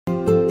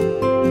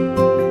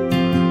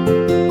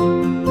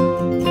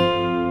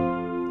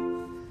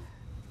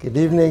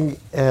Good evening,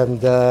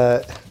 and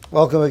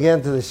welcome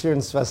again to the Shir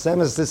and Sfas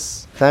Emes.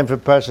 This time for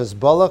Parshas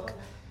Balak,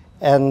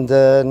 and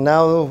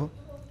now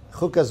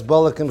Chukas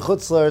Balak and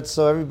Chutzlart,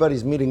 so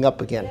everybody's meeting up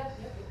again,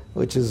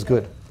 which is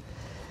good.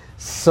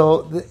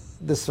 So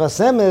the Sfas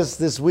Emes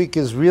this week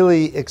is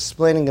really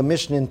explaining a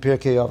mission in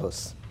Pirkei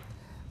Avos.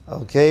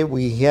 Okay,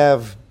 we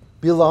have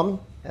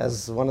Bilam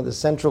as one of the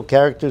central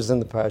characters in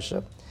the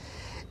Parsha,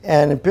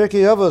 and in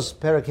Pirkei Avos,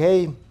 Perek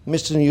Hey,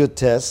 Mishnah Yud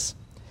Tes,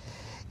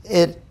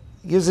 it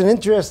gives an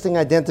interesting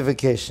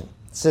identification.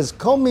 It says,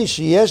 Kol mi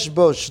sheyesh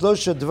bo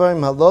shlosha dvarim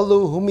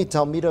halolu hu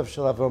mitalmidav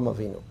shel Avraham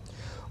Avinu.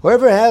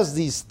 Whoever has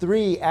these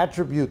three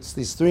attributes,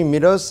 these three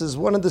midos, is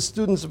one of the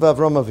students of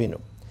Avraham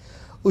Avinu.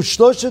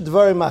 Ushlosha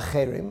dvarim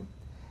acherim,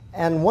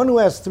 and one who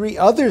has three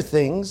other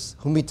things,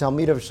 hu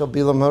mitalmidav shel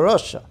Bilam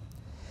Harasha.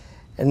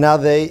 And now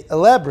they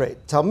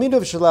elaborate.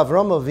 Talmidav shel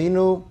Avraham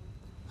Avinu,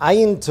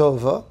 ayin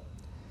tova,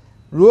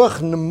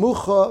 ruach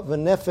nemucha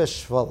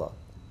v'nefesh shvala.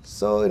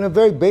 So in a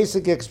very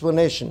basic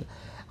explanation,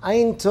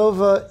 Ayin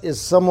Tova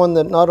is someone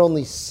that not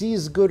only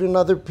sees good in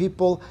other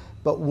people,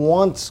 but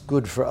wants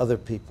good for other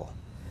people.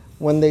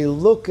 When they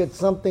look at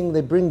something,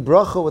 they bring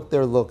bracha with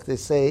their look. They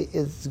say,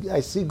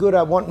 I see good,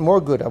 I want more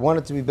good, I want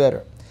it to be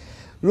better.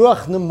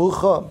 Ruach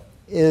Nemucha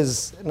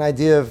is an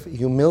idea of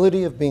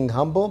humility, of being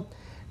humble.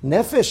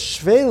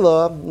 Nefesh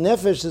Shvela,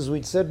 Nefesh, as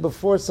we said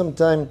before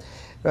sometime,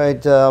 right,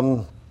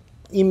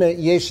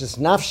 Yeshes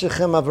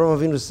Nafshechem, Avraham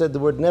Avinu said the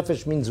word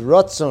nefesh means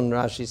ratzon,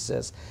 Rashi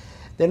says.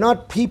 They're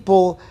not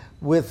people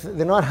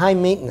they're not high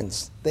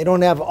maintenance. They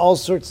don't have all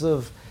sorts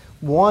of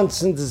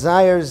wants and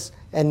desires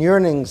and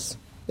yearnings.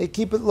 They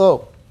keep it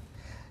low.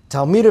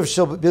 Talmidei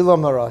shel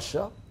Bilam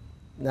Harasha.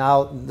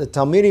 Now, the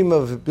Talmidim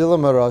of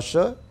Bilam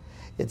Harasha,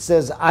 it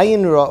says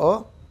ayin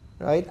ra'ah,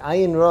 right?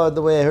 Ayin ra'ah,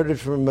 the way I heard it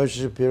from Moshe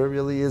Shapiro,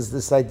 really is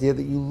this idea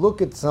that you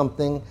look at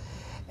something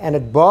and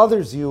it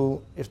bothers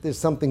you if there's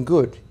something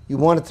good. You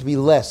want it to be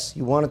less.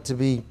 You want it to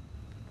be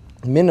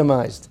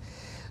minimized.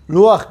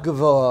 Ruach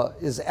Gavoa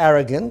is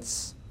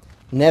arrogance.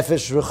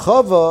 Nefesh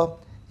Rechava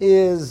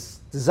is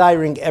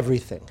desiring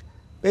everything.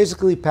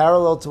 Basically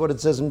parallel to what it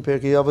says in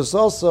Pirkei Avos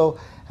also,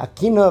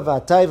 Hakina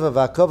v'ataiva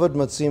v'akavod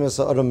motzim es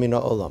ha'adam min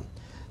ha'olam.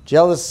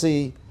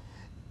 Jealousy,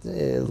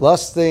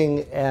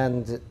 lusting,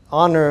 and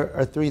honor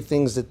are three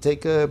things that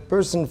take a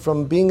person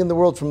from being in the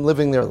world, from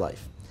living their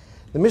life.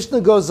 The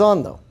Mishnah goes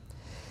on though.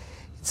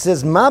 It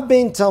says, Ma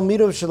bein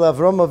talmidav shel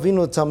Avraham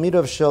Avinu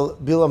talmidav shel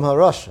Bilam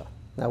Harasha.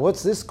 Now,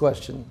 what's this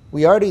question?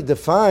 We already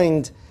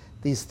defined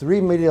these three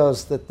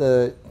midos that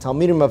the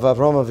Talmidim of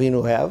Avraham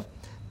Avinu have,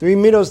 three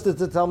midos that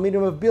the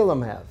Talmidim of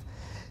Bilam have.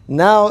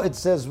 Now it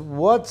says,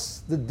 what's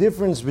the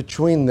difference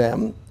between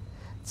them?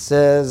 It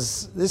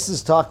says, this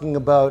is talking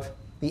about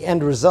the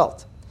end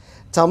result.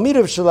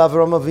 Talmidim shel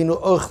Avraham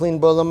Avinu ochlin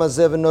bolam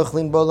hazeh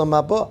v'nochlin bolam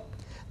haba.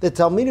 The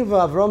Talmidim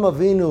of Avraham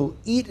Avinu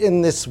eat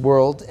in this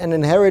world and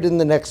inherit in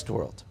the next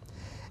world.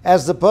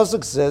 As the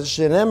Pasuk says,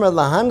 Shenemer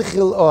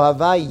lahanchil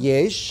ohavai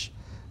yesh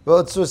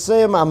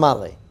v'otzoseim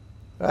amale.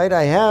 Right,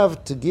 I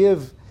have to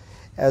give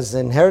as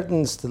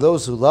inheritance to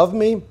those who love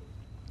me,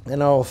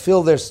 and I will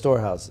fill their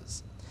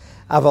storehouses.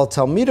 Aval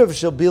Talmidav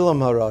shel Bilam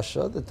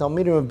Harasha, the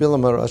Talmidim of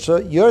Bilam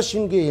Harasha,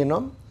 Yorshin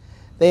Gehinnom,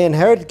 they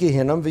inherit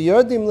Gehinnom,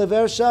 v'yordim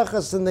lever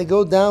shachas, and they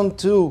go down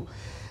to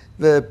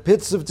the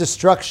pits of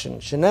destruction.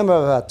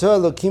 Shenemar v'ator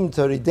lokim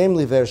toridem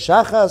lever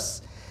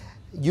shachas,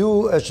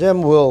 you,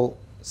 Hashem, will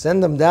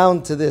send them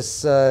down to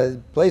this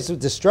place of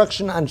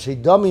destruction. Anshe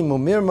dami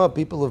mumirma,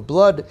 people of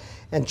blood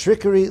and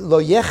trickery.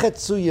 Lo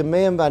yechetzu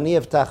yemeim v'ani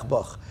evtach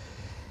bach.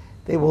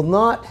 They will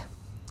not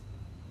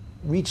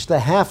reach the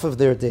half of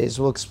their days.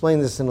 We'll explain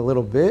this in a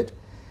little bit.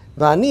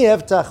 V'ani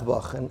evtach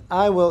bach, and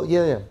I will,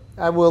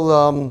 I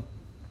will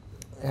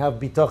have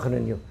bitachon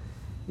in you.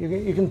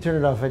 You can turn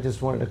it off. I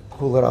just wanted to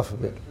cool it off a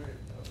bit.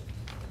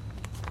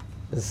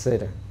 Let's say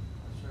there.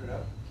 Turn it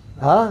up.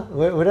 Huh?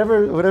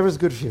 Whatever's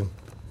good for you.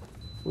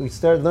 We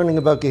start learning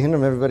about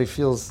Gehinnom, everybody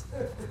feels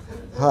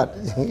hot.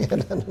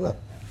 No.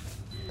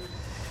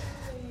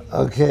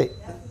 Okay.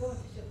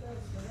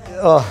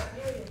 Oh,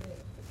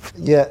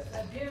 yeah.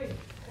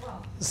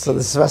 So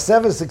the Sfas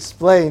Emes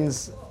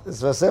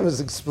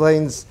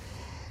explains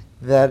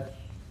that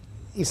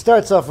he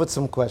starts off with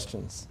some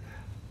questions.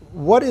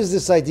 What is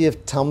this idea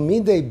of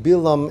Talmidei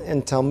Bilam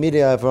and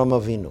Talmidei Avraham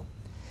Avinu?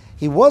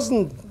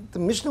 The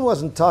Mishnah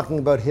wasn't talking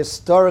about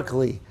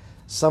historically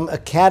some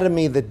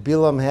academy that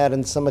Bilam had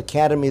and some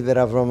academy that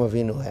Avraham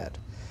Avinu had.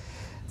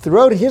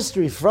 Throughout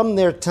history, from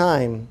their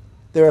time,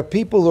 there are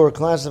people who are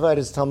classified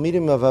as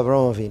Talmidim of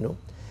Avraham Avinu,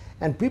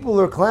 and people who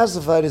are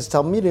classified as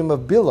Talmidim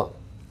of Bilam.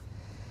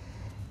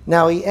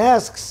 Now he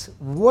asks,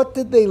 what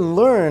did they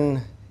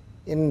learn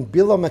in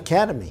Bilam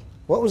Academy?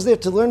 What was there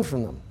to learn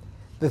from them?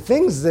 The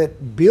things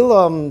that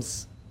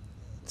Bilam's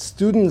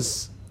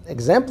students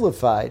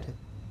exemplified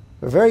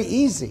were very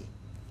easy.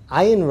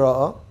 Ayin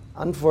ra'ah,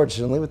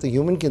 unfortunately, with the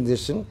human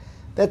condition,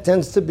 that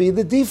tends to be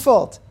the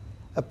default.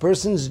 A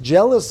person's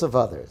jealous of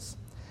others.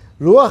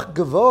 Ruach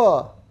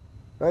Gavoa,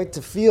 right,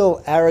 to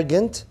feel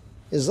arrogant,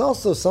 is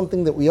also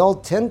something that we all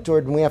tend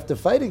toward and we have to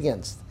fight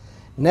against.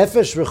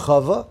 Nefesh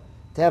Rechava,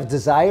 to have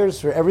desires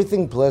for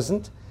everything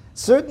pleasant?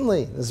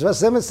 Certainly. The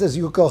Sfas Emes says,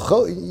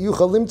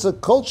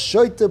 "Yuchalimtza kol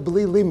shoyta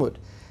b'li limud."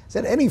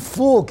 Said any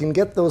fool can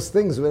get those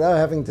things without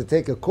having to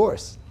take a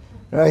course,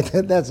 right?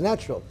 That's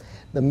natural.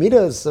 The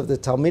midas of the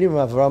Talmidei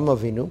of Avraham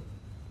Avinu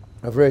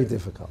are very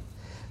difficult.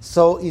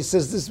 So he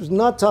says this is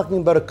not talking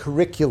about a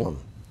curriculum.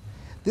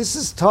 This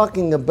is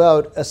talking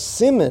about a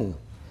siman.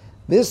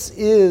 This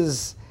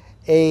is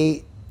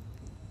a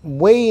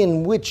way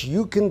in which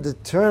you can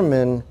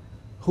determine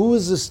who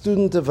is a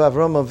student of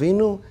Avraham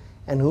Avinu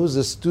and who is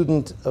a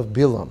student of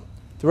Bilam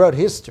throughout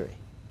history.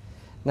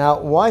 Now,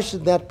 why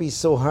should that be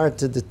so hard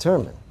to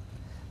determine?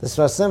 The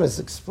Sfas Emes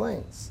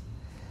explains.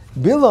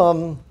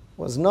 Bilam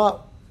was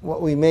not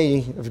what we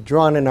may have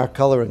drawn in our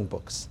coloring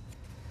books.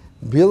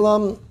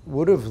 Bilam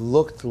would have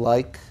looked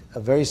like a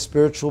very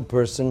spiritual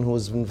person who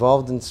was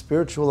involved in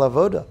spiritual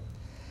avoda.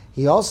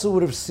 He also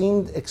would have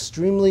seemed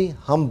extremely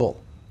humble.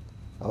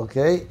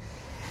 Okay?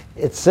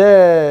 It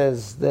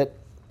says that,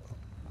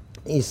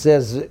 he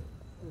says,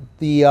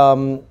 the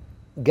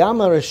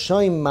Gama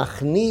Reshoim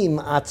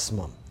Machniim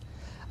Atzmam.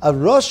 A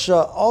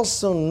Rasha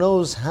also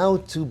knows how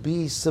to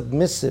be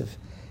submissive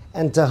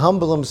and to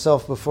humble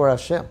himself before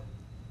Hashem.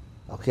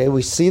 Okay,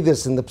 we see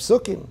this in the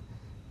Psukim.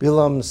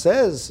 Bilam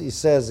says, he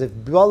says, if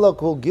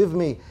Balak will give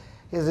me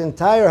his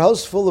entire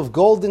house full of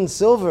gold and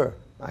silver,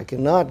 I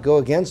cannot go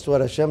against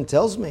what Hashem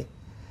tells me.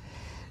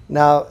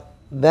 Now,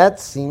 that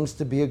seems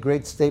to be a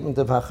great statement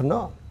of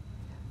Hachna.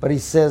 But he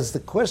says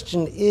the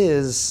question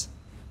is,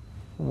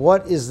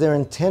 what is their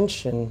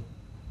intention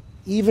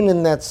even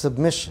in that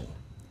submission?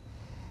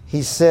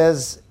 He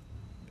says,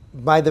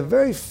 by the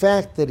very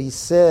fact that he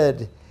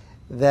said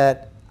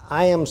that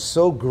I am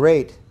so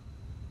great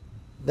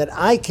that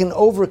I can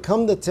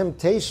overcome the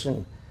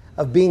temptation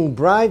of being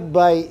bribed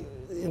by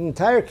an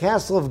entire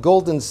castle of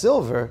gold and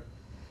silver,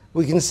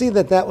 we can see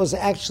that that was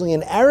actually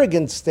an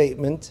arrogant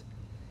statement,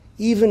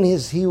 even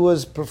as he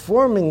was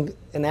performing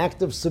an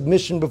act of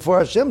submission before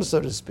Hashem, so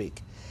to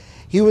speak.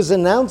 He was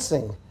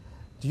announcing,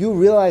 do you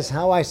realize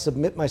how I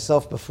submit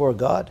myself before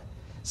God?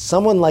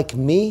 Someone like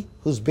me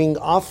who's being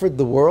offered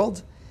the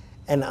world,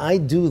 and I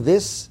do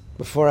this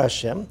before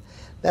Hashem.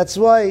 That's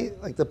why,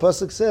 like the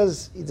Pasuk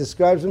says, he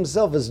describes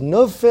himself as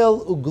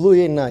Nofel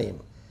Ugluye Naim.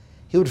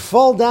 He would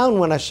fall down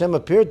when Hashem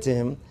appeared to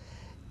him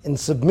in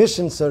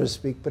submission, so to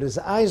speak, but his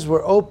eyes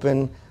were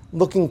open,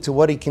 looking to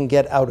what he can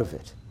get out of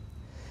it.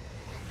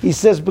 He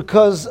says,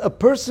 because a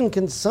person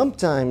can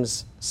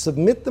sometimes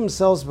submit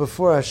themselves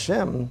before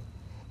Hashem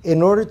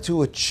in order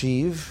to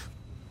achieve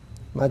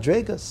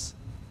madregas,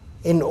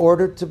 in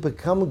order to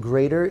become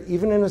greater,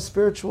 even in a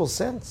spiritual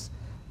sense,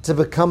 to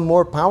become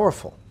more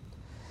powerful.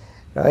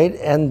 Right?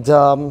 And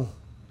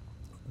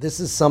this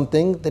is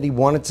something that he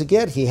wanted to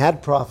get. He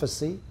had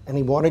prophecy, and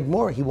he wanted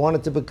more. He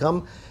wanted to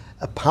become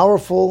a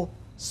powerful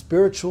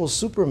spiritual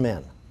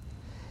Superman.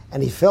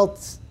 And he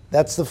felt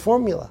that's the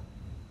formula.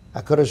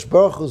 HaKadosh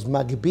Baruch Hu's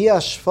Magbiya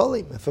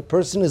Shfalim. If a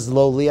person is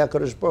lowly,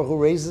 HaKadosh Baruch Hu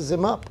raises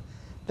him up.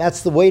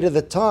 That's the way to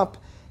the top,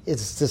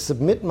 is to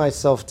submit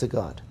myself to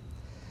God.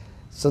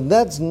 So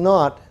that's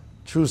not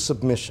true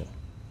submission.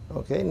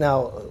 Okay,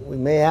 now we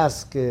may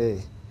ask,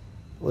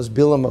 was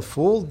Bilam a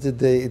fool?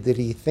 Did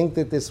he think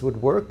that this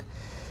would work?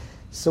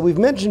 So we've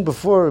mentioned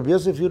before, Rabbi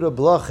Yosef Yehuda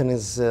Bloch in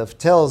his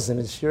tells in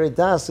his Shirei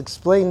Das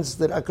explains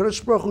that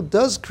HaKadosh Baruch Hu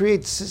does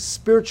create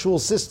spiritual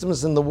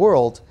systems in the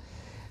world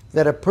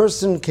that a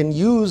person can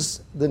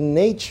use the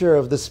nature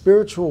of the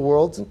spiritual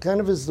world, and kind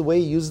of as the way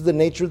he uses the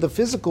nature of the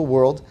physical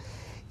world,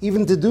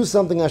 even to do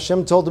something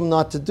Hashem told him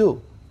not to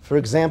do. For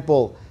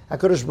example,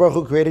 HaKadosh Baruch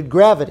Hu created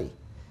gravity.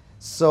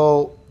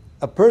 So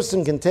a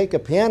person can take a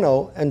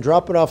piano and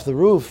drop it off the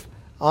roof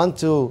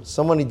onto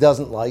someone he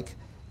doesn't like,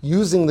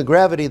 using the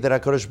gravity that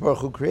HaKadosh Baruch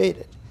Hu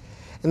created.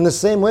 In the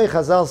same way,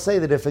 Chazal say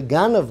that if a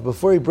ganav,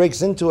 before he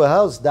breaks into a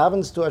house,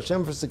 davens to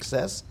Hashem for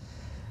success,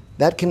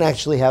 that can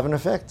actually have an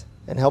effect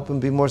and help him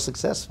be more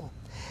successful.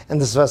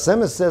 And the Sfas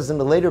Emes says in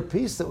the later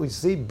piece that we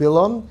see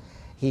Bilam,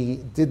 he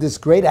did this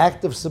great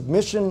act of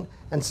submission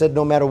and said,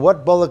 no matter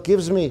what Balak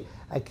gives me,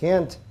 I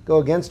can't go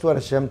against what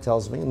Hashem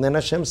tells me. And then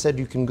Hashem said,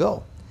 you can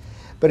go.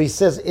 But he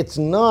says it's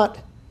not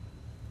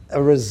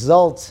a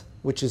result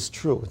which is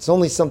true. It's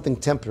only something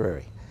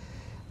temporary.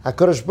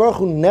 HaKadosh Baruch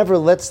Hu never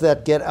lets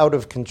that get out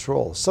of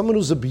control. Someone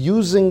who's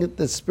abusing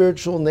the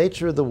spiritual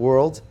nature of the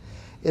world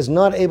is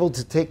not able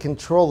to take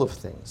control of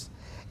things.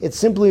 It's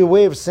simply a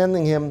way of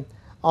sending him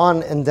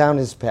on and down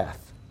his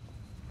path.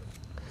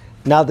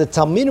 Now the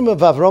Talmidim of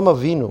Avraham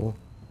Avinu,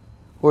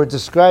 who are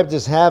described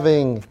as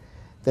having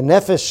the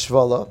Nefesh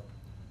Shvala,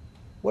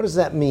 what does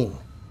that mean?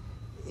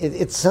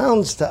 It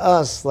sounds to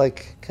us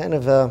like kind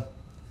of a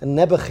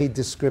Nebuchadnezzar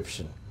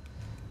description.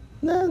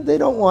 No, they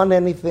don't want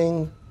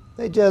anything.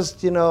 They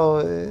just,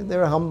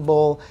 they're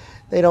humble.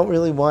 They don't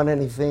really want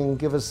anything.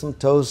 Give us some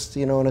toast,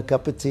 and a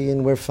cup of tea,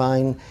 and we're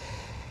fine.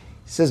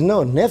 He says,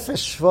 no,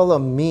 Nefesh Shvala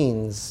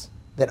means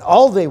that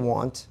all they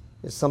want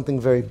is something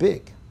very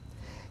big.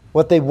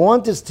 What they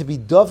want is to be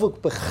Dovuk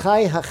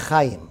B'chai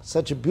HaChayim.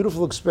 Such a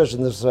beautiful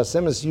expression that Sfas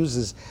Emes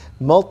uses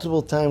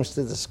multiple times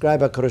to describe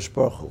HaKadosh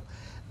Baruch Hu.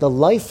 the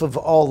life of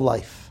all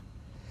life.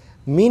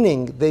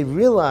 Meaning, they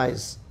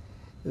realize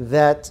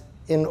that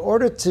in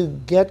order to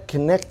get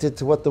connected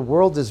to what the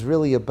world is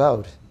really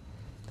about,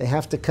 they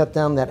have to cut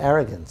down that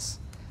arrogance.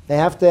 They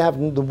have to have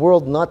the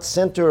world not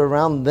center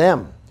around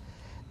them.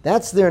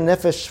 That's their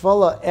nefesh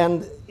shvala,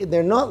 and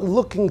they're not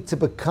looking to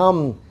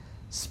become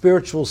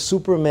spiritual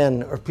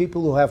supermen or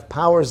people who have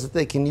powers that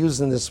they can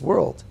use in this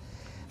world.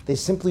 They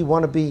simply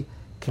want to be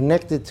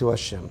connected to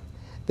Hashem.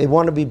 They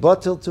want to be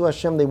batil to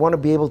Hashem. They want to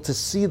be able to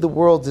see the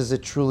world as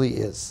it truly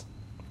is.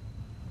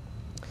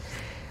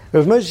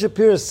 Rav Moshe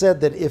Shapiro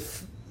said that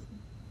if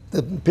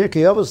the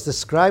Pirkei Avos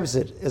describes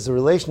it as a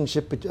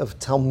relationship of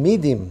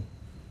Talmidim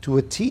to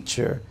a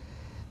teacher,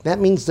 that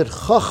means that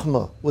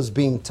Chochmah was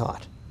being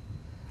taught.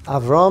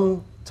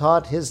 Avraham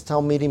taught his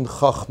Talmidim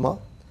Chochmah.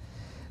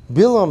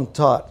 Bilam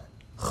taught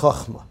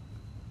Chochmah.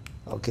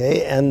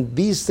 Okay, and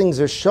these things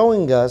are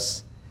showing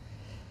us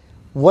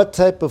what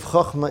type of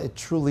Chochmah it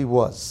truly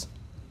was,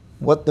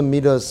 what the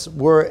midos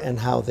were and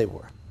how they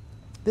were.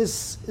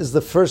 This is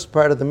the first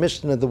part of the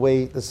Mishnah, the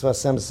way the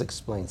Sfas Emes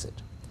explains it.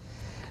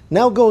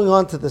 Now going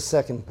on to the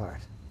second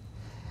part.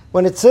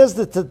 When it says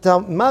that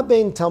Ma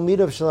bein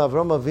Talmidav shel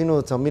Avraham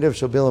Avinu Talmidav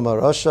shel Bilam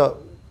Harasha,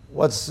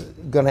 what's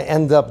going to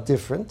end up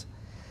different?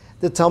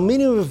 The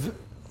Talmidim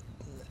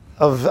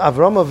of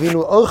Avraham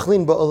Avinu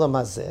ochlin ba'olam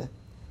hazeh,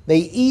 they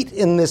eat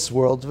in this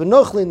world,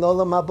 v'nochlin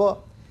olam haba,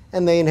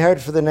 and they inherit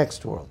for the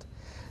next world.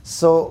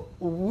 So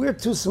we're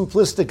too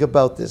simplistic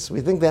about this.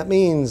 We think that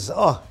means,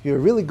 oh, you're a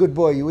really good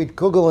boy, you eat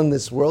kugel in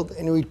this world,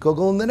 and you eat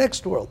kugel in the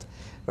next world,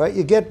 right?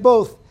 You get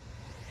both.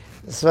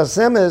 Sfas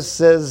Emes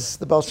says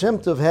the Baal Shem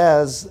Tov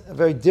has a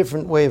very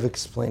different way of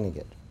explaining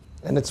it.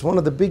 And it's one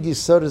of the big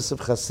yisodos of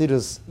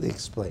Chassidus that he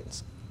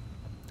explains.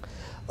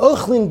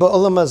 Ochlin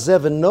ba'olam hazeh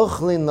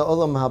v'nochlin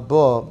la'olam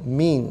haba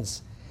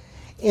means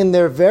in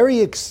their very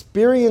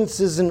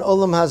experiences in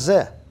olam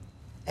hazeh,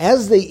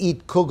 as they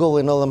eat kugel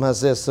in olam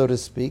hazeh, so to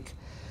speak,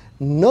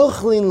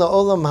 nochlin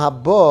la'olam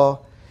haba,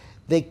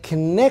 they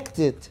connect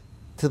it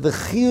to the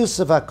chiyus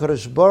of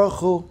HaKadosh Baruch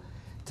Hu,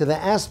 to the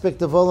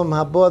aspect of olam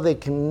haba. They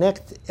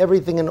connect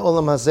everything in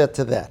olam hazeh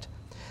to that.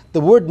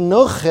 The word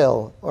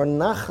nochel, or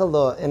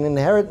nachala, an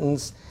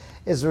inheritance,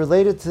 is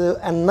related to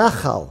a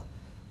nachal,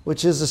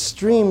 which is a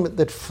stream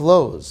that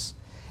flows.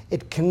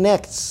 It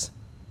connects,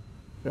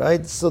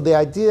 right? So the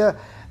idea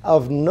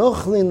of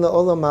nochlin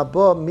la'olam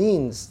haba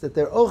means that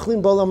they're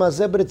ochlin ba'olam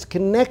hazeh, but it's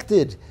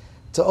connected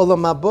to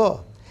olam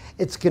haba.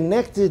 It's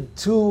connected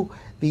to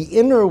the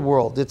inner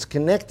world. It's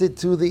connected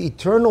to the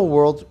eternal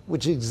world,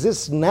 which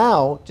exists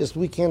now, just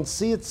we can't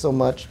see it so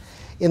much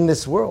in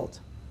this world.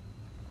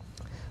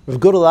 Rav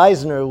Gudel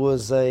Eisner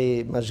was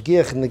a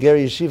mashgiach in the Ger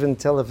Yeshiva in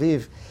Tel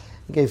Aviv.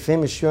 He gave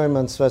famous shiurim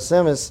on Sfas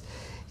Emes.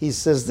 He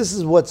says this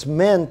is what's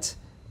meant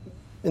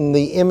in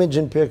the image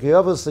in Pirkei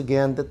Avos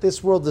again, that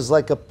this world is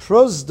like a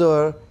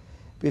prosdor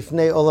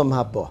bifnei olam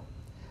haba.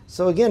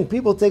 So again,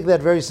 people take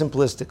that very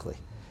simplistically.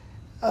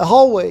 A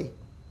hallway,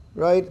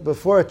 right,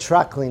 before a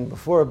trakling,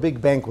 before a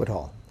big banquet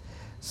hall.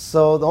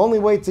 So the only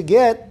way to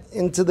get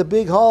into the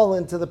big hall,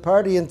 into the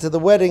party, into the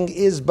wedding,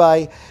 is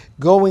by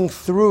going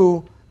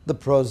through the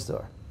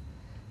prosdor.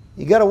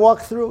 You got to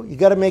walk through, you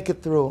got to make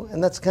it through.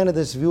 And that's kind of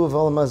this view of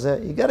olam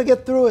hazeh. You got to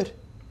get through it,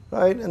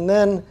 right? And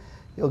then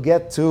you'll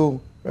get to,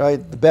 right,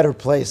 the better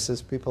place,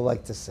 as people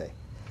like to say.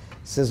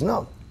 He says,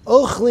 no.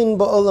 Ochlin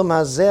ba'olam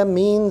hazeh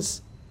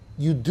means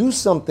you do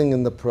something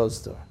in the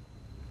prosdor.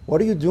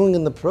 What are you doing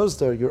in the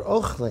prosdor? You're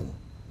ochlin.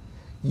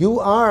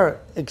 You are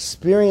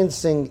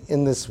experiencing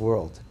in this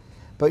world,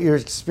 but you're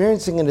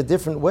experiencing in a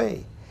different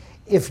way.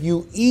 If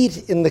you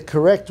eat in the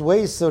correct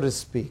way, so to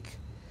speak,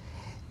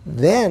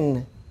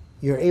 then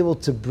you're able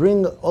to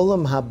bring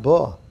olam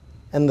haba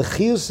and the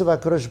chiyus of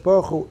HaKadosh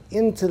Baruch Hu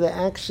into the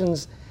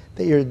actions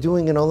that you're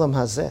doing in olam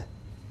hazeh.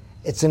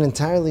 It's an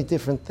entirely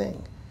different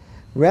thing.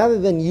 Rather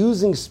than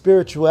using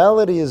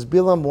spirituality as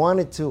Bilam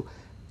wanted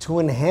to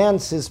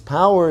enhance his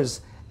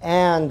powers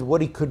and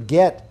what he could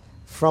get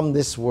from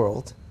this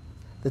world,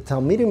 the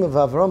Talmidim of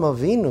Avraham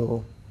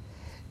Avinu,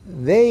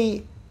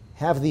 they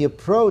have the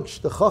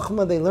approach, the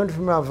chokhmah they learned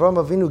from Avraham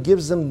Avinu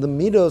gives them the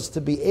midos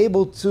to be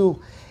able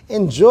to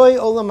enjoy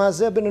olam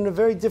hazeh, but in a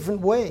very different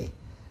way.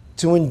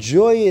 To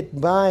enjoy it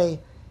by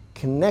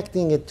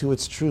connecting it to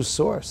its true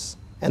source,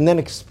 and then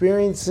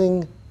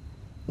experiencing,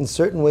 in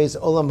certain ways,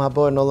 olam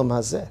haba and olam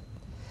hazeh.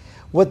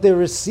 What they're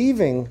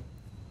receiving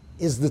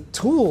is the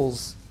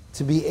tools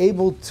to be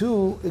able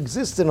to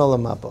exist in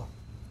olam haba.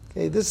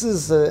 Okay, this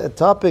is a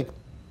topic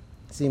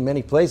I see in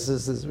many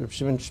places. This is Reb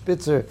Shimon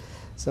Spitzer,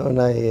 someone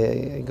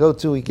I go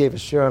to, he gave a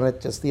shir on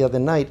it just the other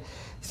night.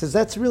 He says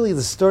that's really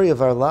the story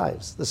of our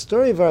lives. The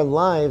story of our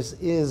lives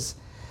is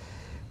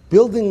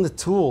building the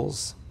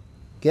tools,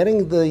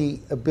 getting the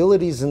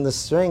abilities and the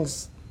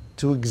strengths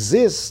to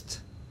exist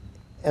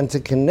and to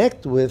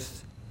connect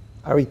with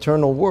our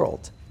eternal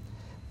world.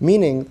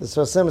 Meaning, the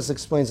Sfas Emes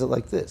explains it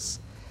like this.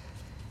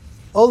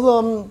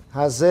 Olam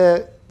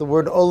hazeh, the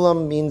word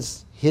olam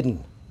means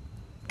hidden.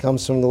 It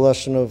comes from the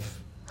lashon of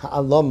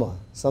ha'alama,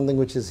 something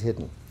which is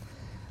hidden.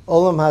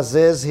 Olam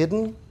hazeh is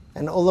hidden,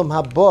 and olam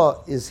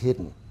haba is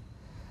hidden.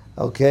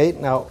 Okay,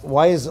 now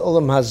why is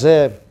Olam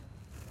Hazeh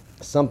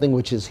something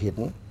which is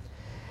hidden?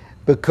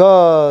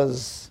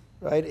 Because,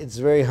 right, it's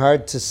very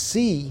hard to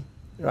see,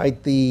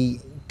 right, the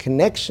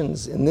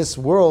connections in this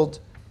world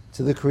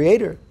to the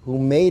Creator who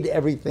made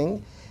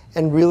everything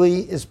and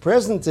really is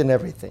present in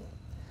everything.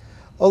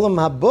 Olam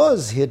Haba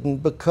is hidden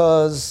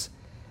because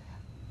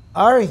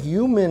our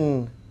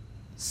human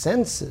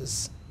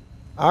senses,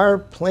 our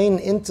plain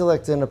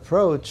intellect and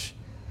approach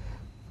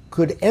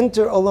could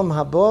enter Olam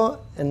Haba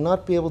and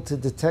not be able to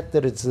detect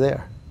that it's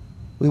there.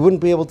 We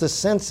wouldn't be able to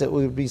sense it.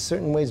 We would be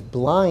certain ways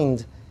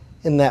blind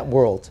in that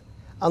world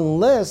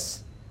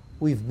unless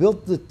we've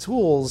built the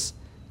tools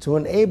to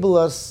enable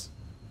us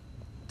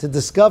to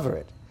discover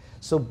it.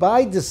 So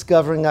by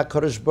discovering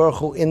HaKadosh Baruch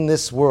Hu in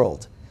this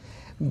world,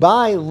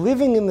 by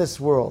living in this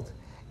world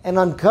and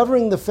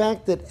uncovering the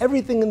fact that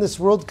everything in this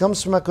world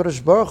comes from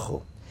HaKadosh Baruch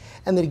Hu,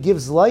 and that it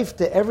gives life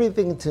to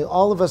everything, to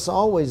all of us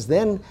always,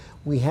 then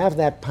we have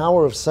that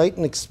power of sight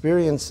and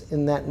experience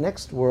in that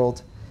next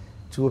world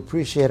to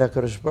appreciate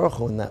HaKadosh Baruch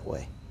Hu in that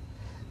way.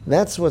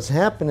 That's what's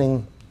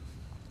happening,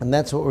 and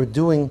that's what we're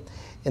doing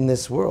in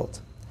this world.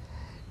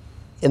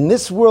 In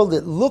this world,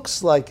 it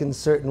looks like in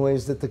certain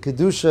ways that the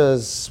Kedusha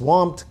is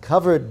swamped,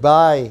 covered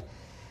by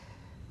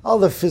all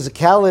the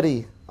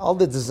physicality, all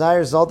the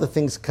desires, all the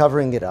things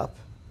covering it up.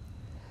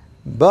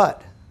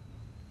 But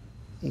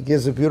he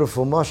gives a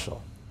beautiful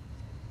mashal.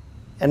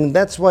 And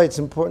that's why it's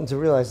important to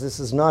realize this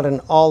is not an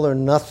all or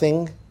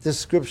nothing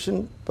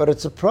description, but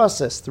it's a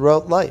process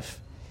throughout life.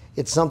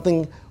 It's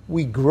something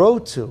we grow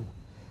to,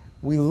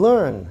 we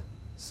learn.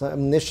 So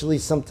initially,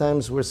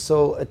 sometimes we're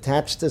so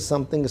attached to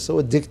something, so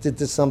addicted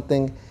to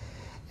something,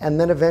 and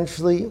then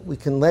eventually we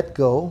can let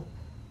go,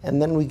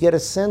 and then we get a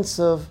sense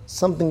of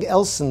something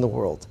else in the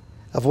world,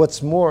 of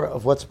what's more,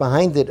 of what's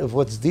behind it, of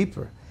what's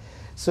deeper.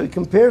 So he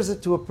compares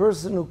it to a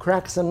person who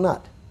cracks a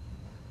nut.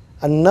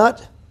 A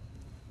nut,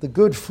 the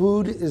good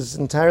food is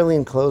entirely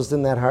enclosed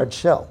in that hard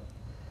shell.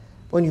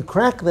 When you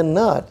crack the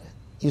nut,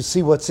 you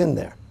see what's in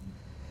there.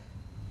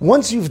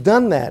 Once you've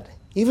done that,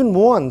 even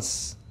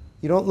once,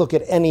 you don't look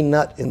at any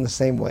nut in the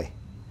same way.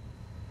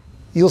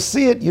 You'll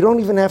see it, you don't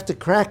even have to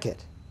crack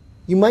it.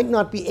 You might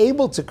not be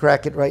able to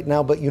crack it right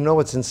now, but you know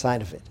what's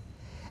inside of it.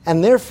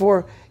 And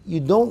therefore, you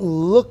don't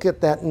look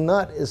at that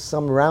nut as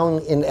some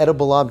round,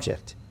 inedible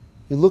object.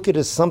 You look at it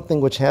as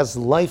something which has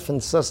life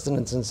and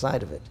sustenance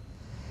inside of it.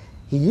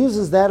 He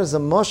uses that as a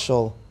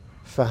mashal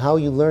for how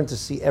you learn to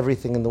see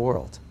everything in the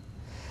world.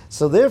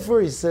 So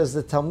therefore, he says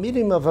the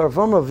Talmidim of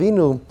Avraham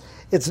Avinu,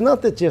 it's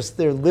not that just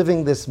they're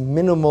living this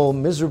minimal,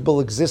 miserable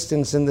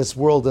existence in this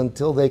world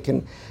until they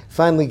can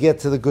finally get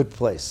to the good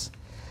place.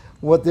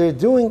 What they're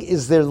doing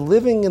is they're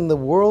living in the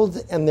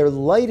world and they're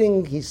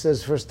lighting, he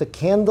says, first a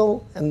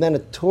candle and then a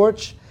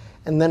torch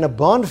and then a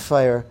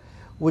bonfire,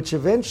 which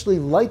eventually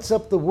lights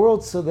up the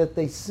world so that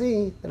they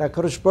see that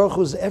HaKadosh Baruch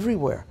Hu is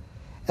everywhere.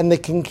 And they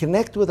can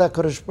connect with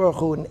HaKadosh Baruch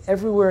Hu in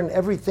everywhere and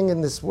everything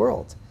in this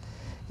world.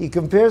 He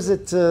compares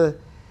it to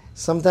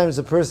sometimes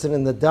a person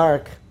in the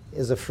dark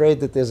is afraid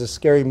that there's a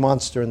scary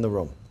monster in the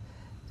room.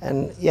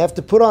 And you have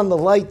to put on the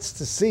lights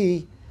to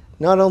see,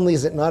 not only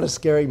is it not a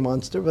scary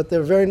monster, but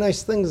there are very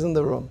nice things in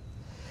the room.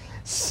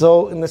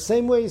 So in the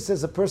same way, he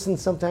says a person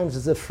sometimes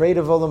is afraid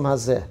of Olam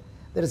Hazeh,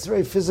 that its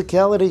very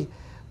physicality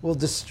will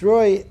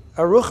destroy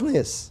our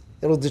ruchnius.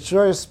 It will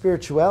destroy our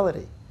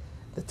spirituality.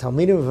 The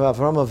Talmidim of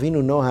Avraham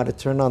Avinu know how to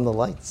turn on the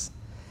lights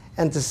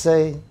and to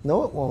say,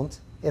 no, it won't.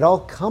 It all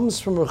comes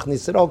from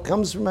ruchnius. It all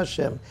comes from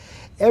Hashem.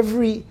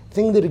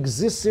 Everything that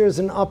exists there is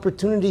an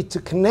opportunity to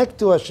connect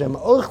to Hashem.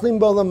 Ochlim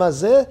b'olam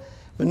hazeh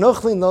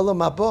v'nochlim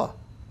l'olam haba.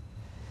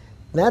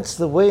 That's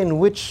the way in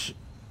which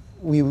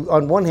we,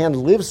 on one hand,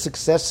 live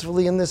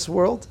successfully in this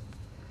world,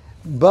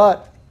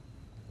 but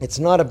it's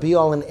not a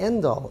be-all and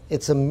end-all.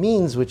 It's a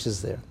means which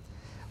is there.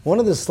 One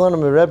of the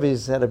Slonim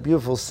Rebbe's had a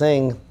beautiful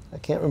saying. I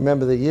can't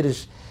remember the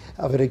Yiddish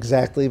of it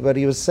exactly, but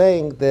he was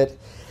saying that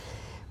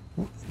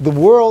the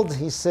world,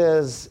 he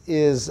says,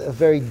 is a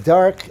very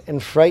dark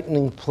and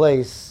frightening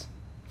place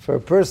for a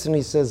person,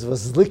 he says,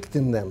 was licked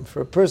in them,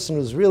 for a person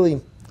who's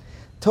really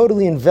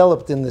totally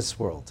enveloped in this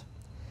world.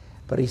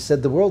 But he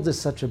said the world is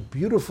such a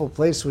beautiful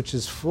place which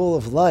is full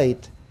of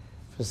light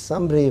for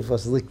somebody who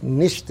was licked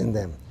nisht in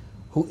them,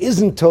 who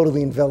isn't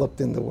totally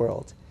enveloped in the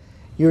world.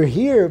 You're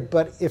here,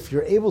 but if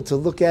you're able to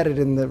look at it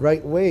in the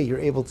right way, you're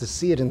able to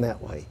see it in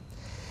that way.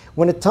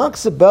 When it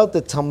talks about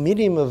the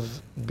Talmidim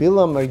of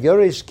Bilam or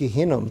Yoresh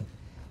Gehinnom,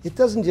 it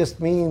doesn't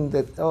just mean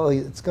that, oh,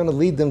 it's going to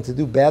lead them to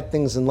do bad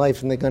things in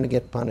life and they're going to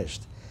get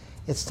punished.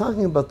 It's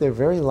talking about their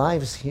very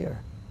lives here.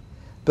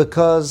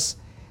 Because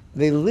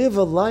they live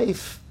a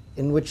life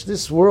in which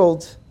this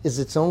world is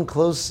its own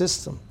closed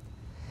system.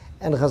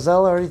 And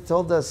Chazal already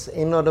told us,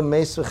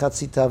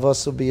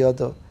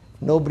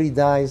 nobody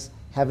dies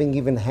having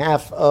even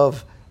half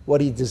of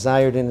what he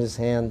desired in his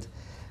hand.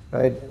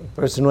 Right? A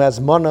person who has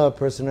mana, a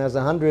person who has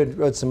 100,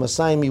 it's a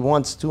Masayim, he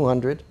wants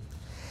 200.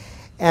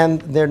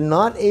 And they're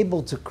not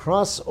able to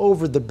cross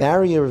over the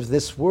barrier of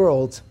this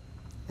world,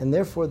 and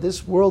therefore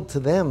this world to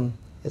them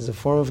is a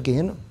form of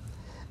Gehinnom.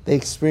 They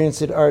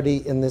experience it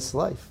already in this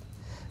life.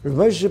 Rav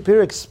Moshe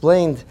Shapiro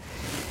explained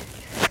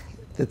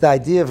that the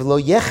idea of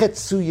lo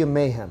yechetzu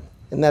yamehem,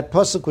 in that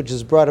pasuk which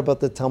is brought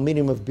about the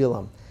Talmidim of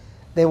Bilam,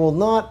 they will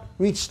not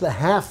reach the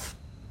half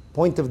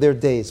point of their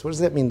days. What does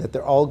that mean? That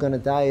they're all going to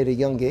die at a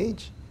young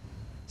age?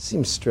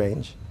 Seems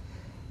strange.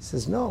 He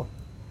says no,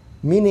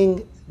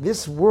 meaning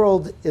this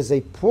world is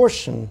a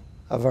portion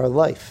of our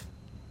life.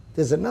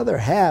 There's another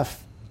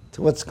half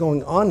to what's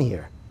going on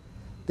here.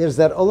 There's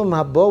that olam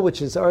haba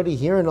which is already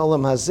here in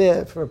olam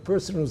hazeh for a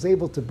person who's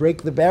able to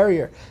break the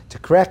barrier, to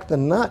crack the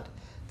nut,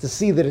 to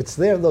see that it's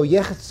there. Lo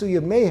yechetzu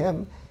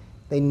yamehem,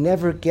 they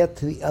never get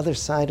to the other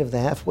side of the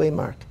halfway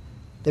mark.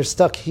 They're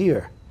stuck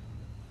here.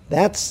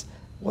 That's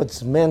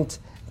what's meant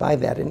by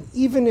that. And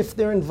even if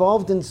they're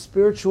involved in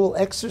spiritual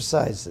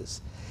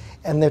exercises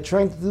and they're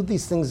trying to do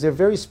these things, their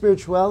very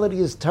spirituality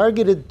is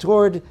targeted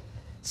toward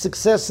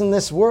success in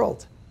this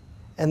world.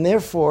 And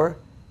therefore,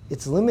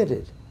 it's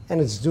limited and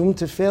it's doomed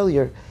to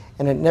failure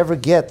and it never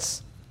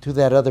gets to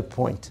that other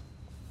point.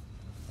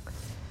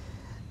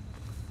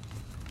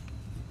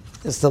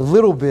 Just a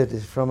little bit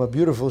from a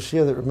beautiful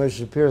shir that Rav Moshe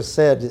Shapiro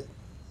said,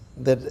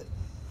 that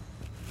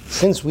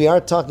since we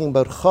are talking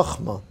about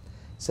chokhmah, he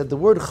said the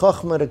word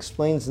chokhmah, it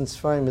explains in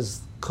Sfarim,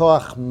 is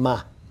koach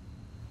ma,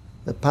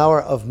 the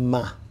power of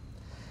ma.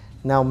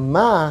 Now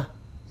ma,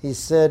 he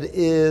said,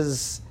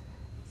 is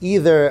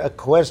either a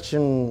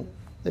question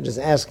that is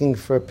asking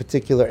for a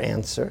particular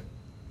answer,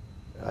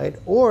 right?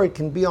 Or it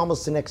can be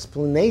almost an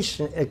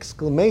exclamation,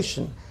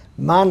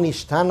 ma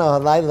nishtana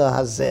halayla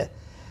hazeh.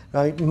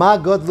 Right? Ma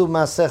godlu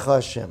ma'asecha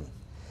Hashem.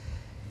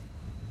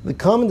 The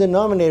common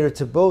denominator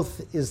to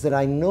both is that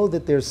I know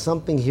that there's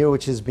something here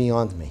which is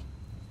beyond me.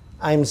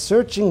 I'm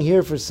searching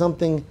here for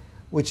something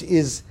which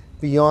is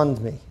beyond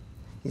me.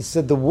 He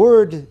said the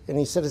word, and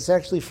he said it's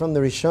actually from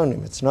the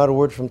Rishonim, it's not a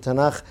word from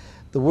Tanakh,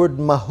 the word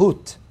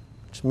mahut,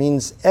 which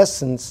means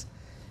essence,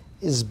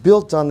 is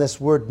built on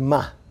this word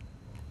ma.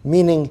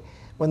 Meaning,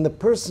 when the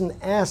person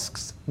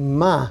asks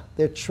ma,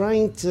 they're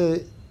trying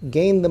to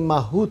gain the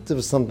mahut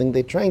of something.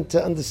 They're trying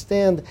to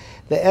understand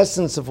the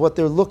essence of what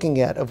they're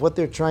looking at, of what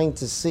they're trying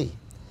to see.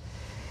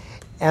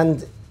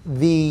 And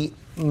the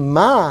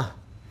ma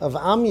of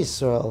Am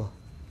Yisrael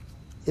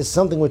is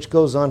something which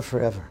goes on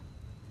forever.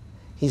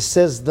 He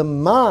says the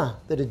ma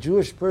that a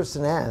Jewish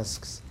person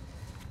asks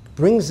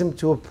brings him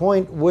to a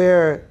point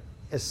where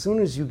as soon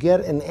as you get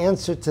an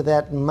answer to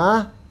that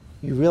ma,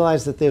 you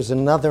realize that there's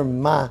another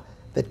ma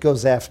that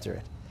goes after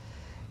it.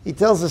 He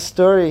tells a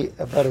story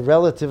about a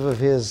relative of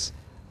his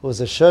who was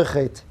a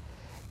shochet,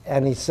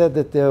 and he said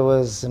that there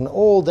was an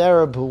old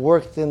Arab who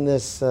worked in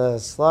this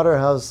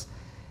slaughterhouse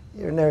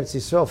here in Eretz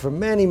Yisrael for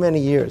many, many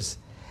years.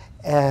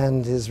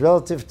 And his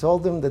relative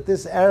told him that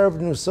this Arab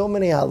knew so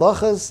many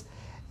halachas,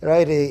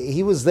 right?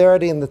 He was there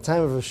already in the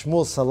time of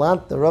Shmuel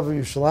Salant, the Rav of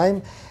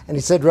Yerushalayim, and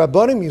he said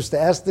Rabbonim used to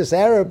ask this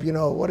Arab,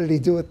 what did he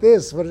do with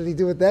this? What did he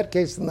do with that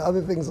case? And the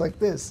other things like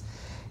this.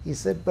 He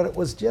said, but it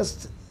was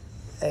just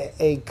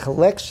a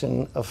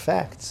collection of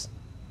facts.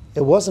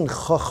 It wasn't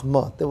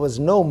chokhmah. There was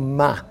no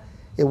ma.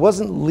 It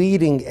wasn't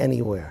leading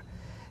anywhere.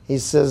 He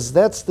says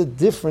that's the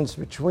difference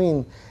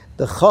between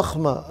the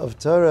chokhmah of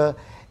Torah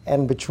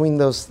and between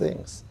those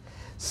things.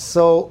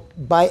 So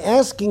by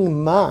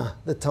asking ma,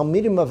 the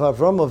Talmidim of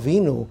Avraham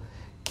Avinu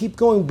keep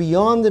going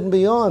beyond and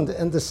beyond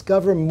and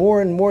discover more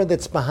and more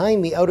that's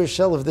behind the outer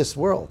shell of this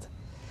world.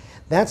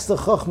 That's the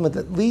chokhmah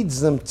that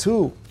leads them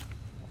to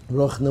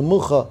Ruach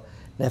Nemucha,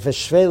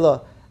 Nefesh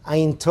Shvela,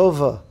 Ayin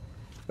Tova.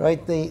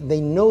 Right?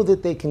 They know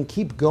that they can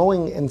keep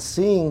going and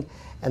seeing,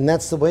 and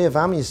that's the way of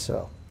Am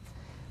Yisrael.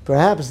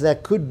 Perhaps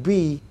that could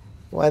be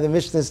why the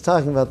Mishnah is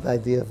talking about the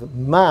idea of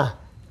ma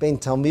bein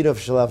Talmidav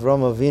shel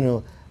Avraham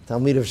Avinu,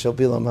 Talmidav shel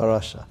Bilam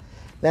Harasha.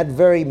 That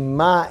very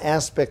ma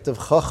aspect of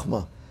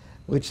Chokhmah,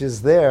 which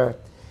is there,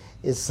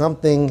 is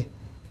something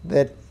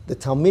that the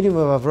Talmidim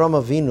of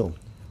Avraham Avinu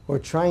were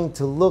trying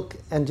to look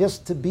and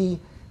just to be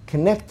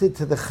connected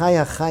to the Chai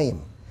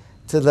HaChaim,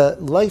 to the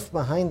life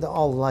behind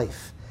all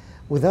life,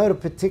 without a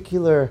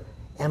particular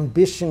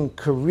ambition,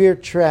 career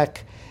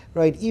track,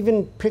 right?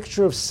 Even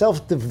picture of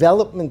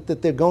self-development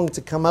that they're going to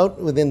come out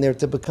within there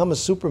to become a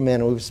Superman.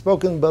 And we've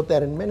spoken about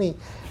that in many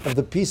of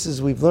the pieces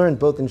we've learned,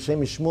 both in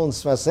Shem Yishmuel and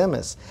Sfas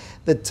Emes.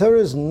 The Torah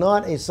is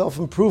not a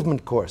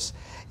self-improvement course.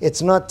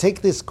 It's not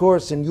take this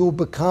course and you'll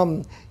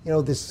become,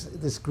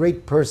 this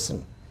great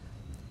person.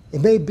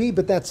 It may be,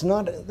 but that's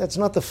not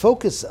the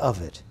focus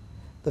of it.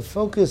 The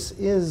focus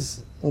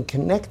is in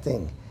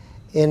connecting,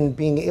 in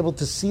being able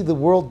to see the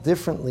world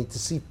differently, to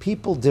see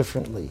people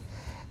differently.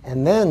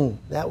 And then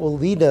that will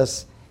lead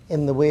us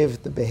in the way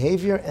of the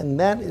behavior, and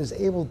that is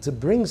able to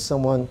bring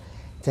someone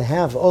to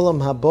have olam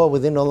haba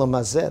within olam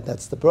hazeh.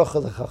 That's the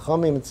bracha, the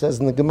chachamim, it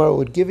says in the Gemara,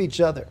 would give each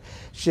other.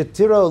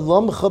 Shetira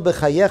olamcha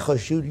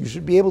b'chayecha, you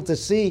should be able to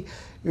see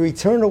your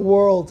eternal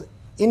world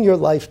in your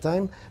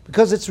lifetime,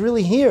 because it's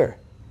really here.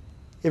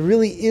 It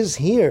really is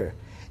here.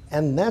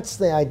 And that's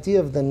the idea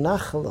of the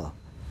nachla,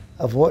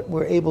 of what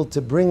we're able to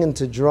bring and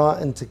to draw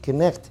and to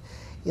connect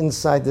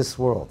inside this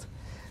world.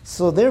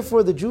 So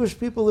therefore, the Jewish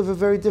people live a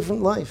very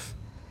different life.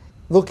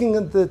 Looking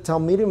at the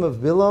Talmidim of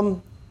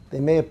Bilam, they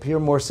may appear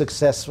more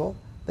successful,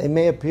 they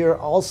may appear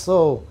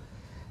also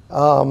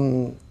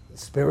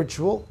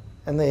spiritual,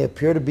 and they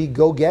appear to be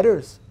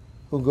go-getters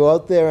who go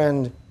out there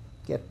and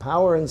get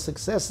power and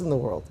success in the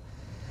world.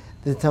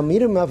 The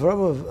Talmidim of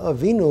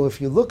Avinu,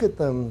 if you look at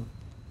them,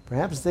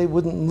 perhaps they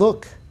wouldn't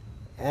look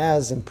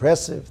as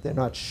impressive. They're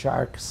not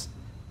sharks,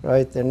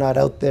 right? They're not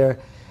out there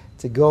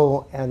to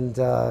go and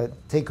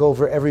take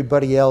over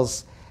everybody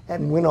else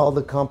and win all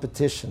the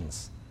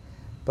competitions.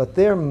 But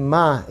their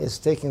ma is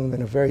taking them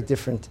in a very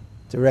different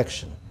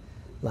direction.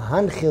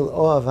 Lahanchil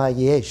oav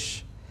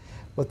hayesh.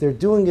 What they're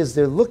doing is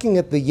they're looking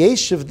at the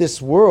yesh of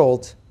this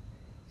world,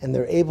 and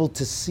they're able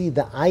to see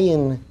the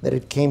ayin that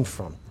it came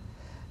from.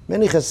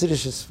 Many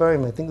Hasidic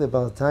Sfarim, I think the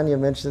Balatanya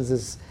mentions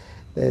this,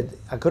 that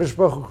HaKadosh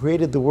Baruch Hu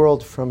created the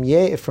world from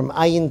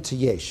ayin to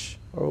yesh,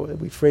 or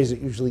we phrase it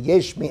usually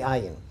yesh mi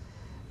ayin,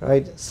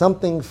 right?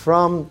 Something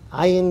from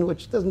ayin,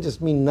 which doesn't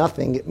just mean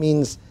nothing, it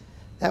means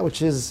that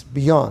which is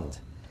beyond.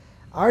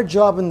 Our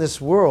job in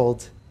this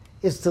world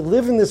is to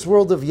live in this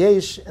world of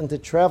yesh and to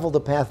travel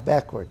the path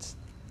backwards,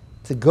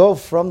 to go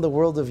from the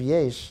world of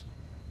yesh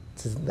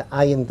to the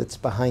ayin that's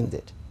behind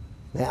it,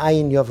 the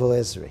ayin yavo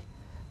ezri,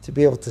 to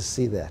be able to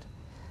see that.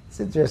 It's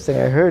interesting.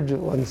 I heard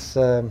once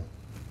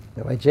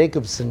Rabbi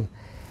Jacobson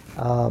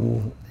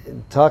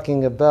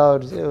talking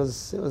about, it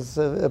was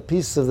a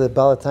piece of the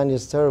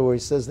Balatanya's Torah where he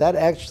says that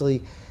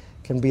actually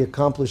can be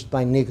accomplished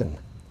by nigun.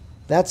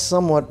 That's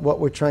somewhat what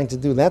we're trying to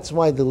do. That's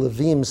why the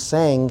Levim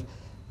sang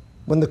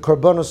when the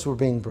korbanos were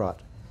being brought,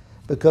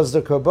 because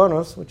the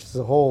korbanos, which is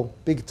a whole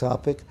big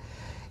topic,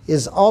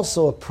 is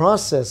also a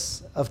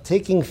process of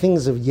taking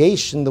things of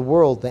yesh in the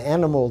world, the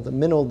animal, the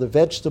mineral, the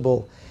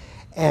vegetable,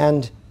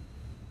 and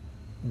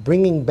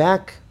bringing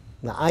back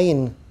the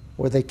ayin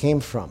where they came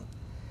from.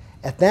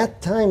 At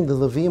that time, the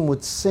Levim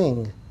would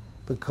sing,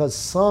 because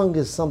song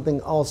is something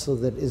also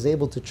that is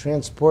able to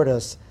transport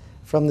us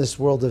from this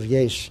world of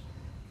yesh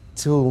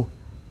to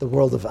the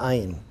world of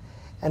ayin.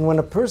 And when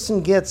a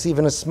person gets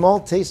even a small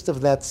taste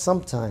of that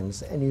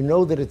sometimes, and you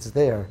know that it's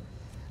there,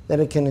 then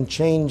it can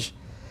change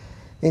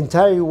the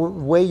entire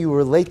way you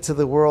relate to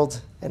the world,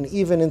 and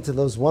even into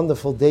those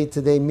wonderful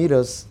day-to-day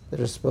mitos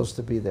that are supposed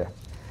to be there.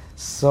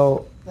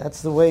 So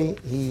that's the way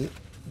he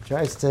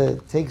tries to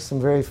take some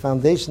very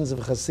foundations of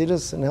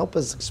Chassidus and help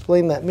us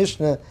explain that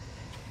Mishnah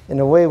in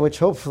a way which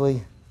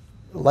hopefully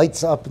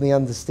lights up the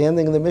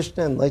understanding of the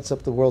Mishnah and lights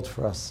up the world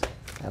for us.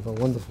 Have a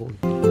wonderful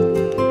week.